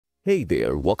Hey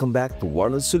there, welcome back to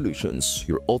Wireless Solutions,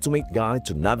 your ultimate guide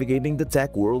to navigating the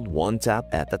tech world one tap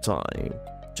at a time.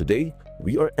 Today,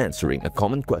 we are answering a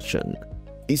common question.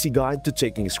 Easy guide to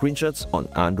taking screenshots on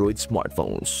Android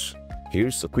smartphones.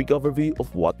 Here's a quick overview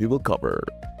of what we will cover.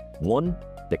 1.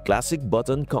 The classic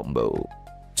button combo.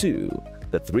 2.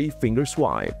 The 3-finger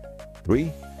swipe.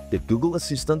 3. The Google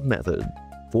Assistant method.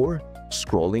 4.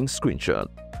 Scrolling screenshot.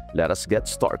 Let us get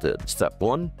started. Step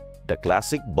 1. The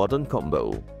classic button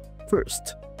combo.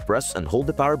 First, press and hold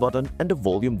the power button and the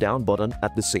volume down button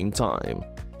at the same time.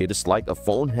 It is like a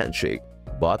phone handshake,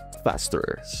 but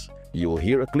faster. You will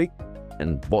hear a click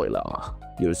and voila,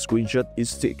 your screenshot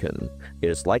is taken. It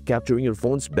is like capturing your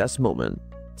phone's best moment,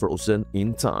 frozen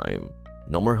in time.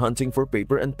 No more hunting for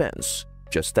paper and pens.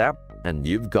 Just tap and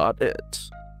you've got it.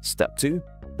 Step 2.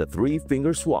 The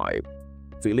 3-finger swipe.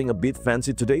 Feeling a bit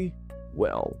fancy today?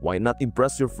 Well, why not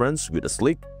impress your friends with a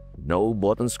slick,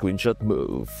 no-button screenshot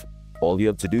move? All you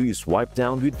have to do is swipe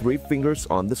down with 3 fingers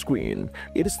on the screen.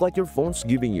 It is like your phone's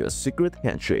giving you a secret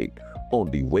handshake,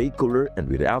 only way cooler and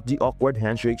without the awkward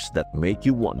handshakes that make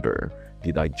you wonder,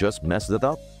 did I just mess that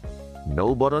up?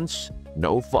 No buttons,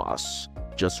 no fuss.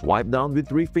 Just swipe down with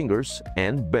 3 fingers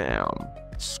and bam!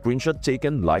 Screenshot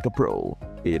taken like a pro.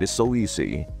 It is so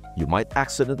easy. You might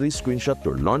accidentally screenshot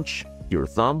your lunch, your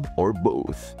thumb, or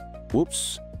both.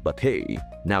 Whoops, but hey,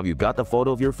 now you got a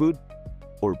photo of your food?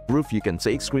 Or proof you can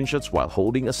take screenshots while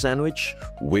holding a sandwich?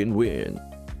 Win-win.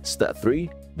 Step 3.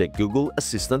 The Google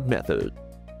Assistant method.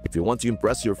 If you want to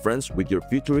impress your friends with your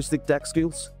futuristic tech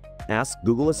skills, ask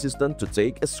Google Assistant to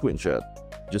take a screenshot.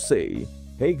 Just say,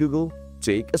 "Hey Google,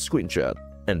 take a screenshot,"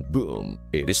 and boom,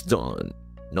 it is done.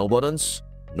 No buttons,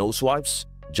 no swipes,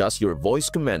 just your voice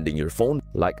commanding your phone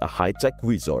like a high-tech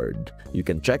wizard. You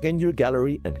can check in your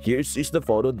gallery and here's the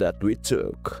photo that we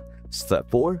took. Step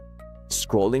 4.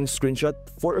 Scrolling screenshot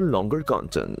for a longer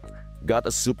content. Got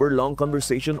a super long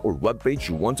conversation or web page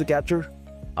you want to capture?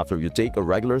 After you take a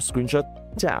regular screenshot,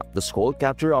 tap the scroll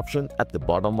capture option at the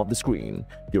bottom of the screen.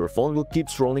 Your phone will keep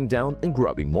scrolling down and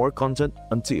grabbing more content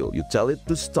until you tell it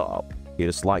to stop. It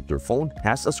is like your phone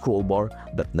has a scroll bar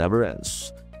that never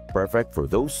ends. Perfect for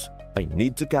those I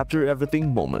need to capture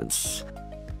everything moments.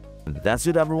 And that's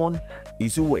it everyone.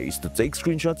 Easy ways to take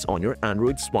screenshots on your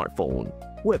Android smartphone.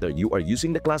 Whether you are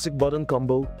using the classic button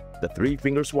combo, the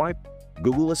 3-finger swipe,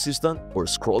 Google Assistant, or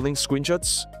scrolling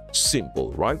screenshots,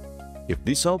 simple, right? If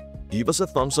this helped, give us a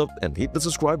thumbs up and hit the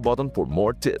subscribe button for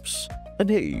more tips. And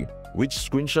hey, which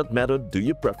screenshot method do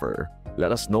you prefer?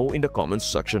 Let us know in the comments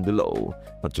section below.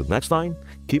 Until next time,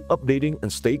 keep updating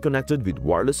and stay connected with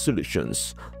Wireless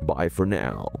Solutions. Bye for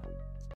now.